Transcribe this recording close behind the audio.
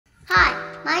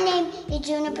my name is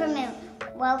Juniper.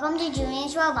 Welcome to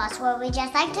Junior's Robots, where we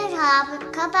just like to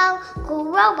talk about cool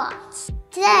robots.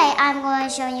 Today, I'm going to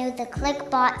show you the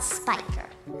Clicbot spider.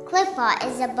 Clicbot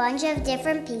is a bunch of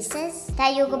different pieces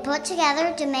that you can put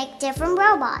together to make different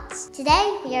robots.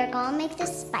 Today, we are going to make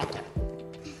this spider.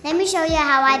 Let me show you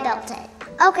how I built it.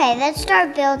 Okay, let's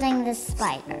start building this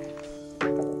spider.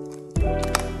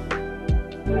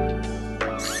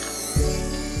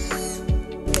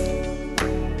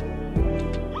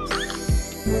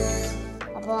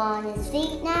 I'll put on his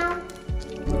feet now.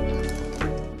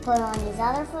 Put on his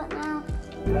other foot now.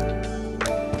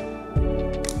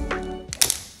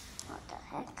 What the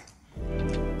heck?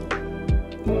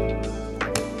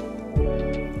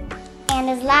 And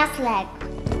his last leg.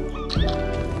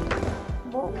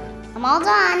 Whoa. I'm all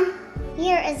done.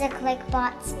 Here is a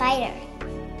Clicbot spider.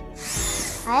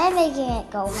 I am making it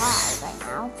go high right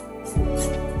now.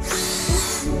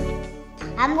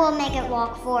 I'm going to make it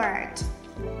walk forward.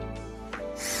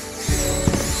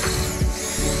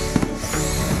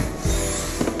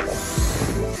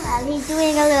 Well, he's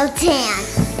doing a little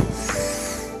dance.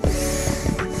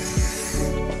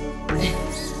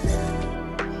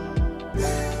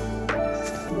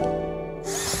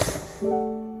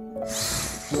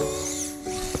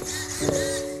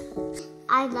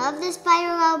 I love this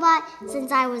spider robot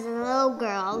since I was a little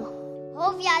girl.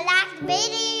 Hope you liked the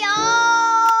video.